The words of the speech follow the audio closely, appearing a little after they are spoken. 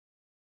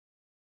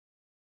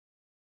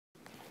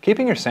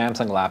Keeping your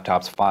Samsung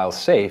laptop's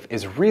files safe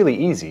is really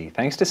easy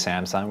thanks to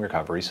Samsung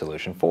Recovery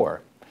Solution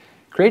 4.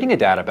 Creating a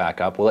data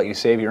backup will let you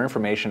save your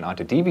information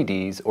onto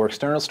DVDs or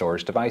external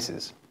storage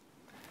devices.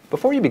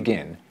 Before you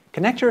begin,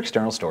 connect your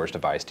external storage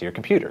device to your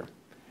computer.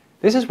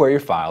 This is where your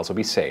files will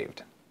be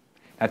saved.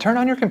 Now turn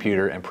on your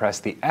computer and press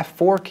the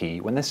F4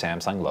 key when the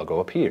Samsung logo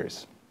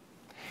appears.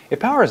 If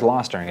power is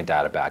lost during a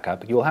data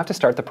backup, you will have to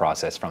start the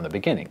process from the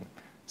beginning,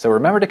 so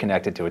remember to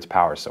connect it to its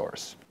power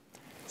source.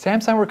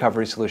 Samsung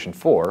Recovery Solution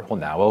 4 will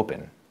now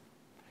open.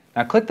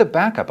 Now click the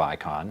Backup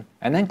icon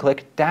and then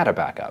click Data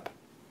Backup.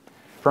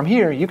 From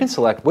here, you can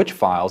select which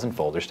files and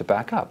folders to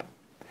back up.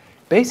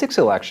 Basic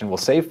selection will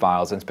save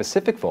files in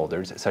specific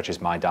folders such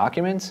as My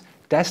Documents,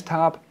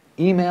 Desktop,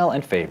 Email,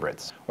 and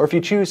Favorites. Or if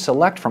you choose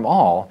Select from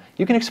All,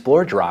 you can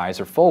explore drives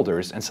or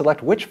folders and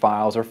select which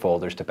files or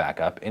folders to back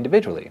up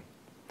individually.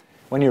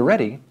 When you're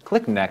ready,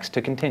 click Next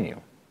to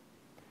continue.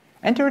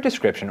 Enter a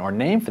description or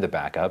name for the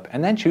backup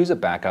and then choose a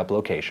backup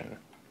location.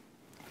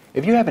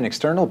 If you have an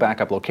external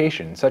backup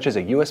location, such as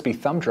a USB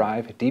thumb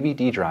drive,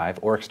 DVD drive,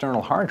 or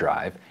external hard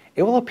drive,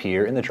 it will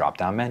appear in the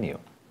drop-down menu.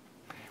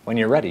 When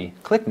you're ready,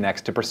 click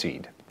Next to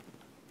proceed.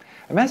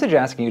 A message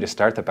asking you to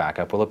start the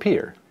backup will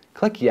appear.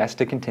 Click Yes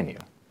to continue.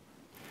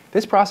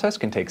 This process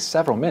can take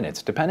several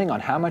minutes depending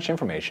on how much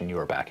information you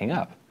are backing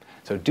up,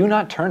 so do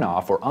not turn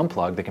off or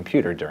unplug the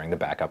computer during the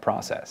backup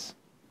process.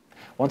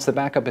 Once the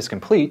backup is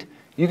complete,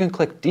 you can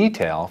click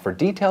Detail for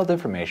detailed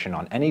information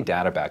on any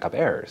data backup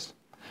errors.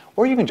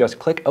 Or you can just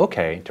click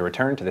OK to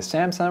return to the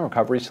Samsung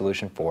Recovery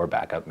Solution 4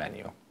 backup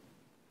menu.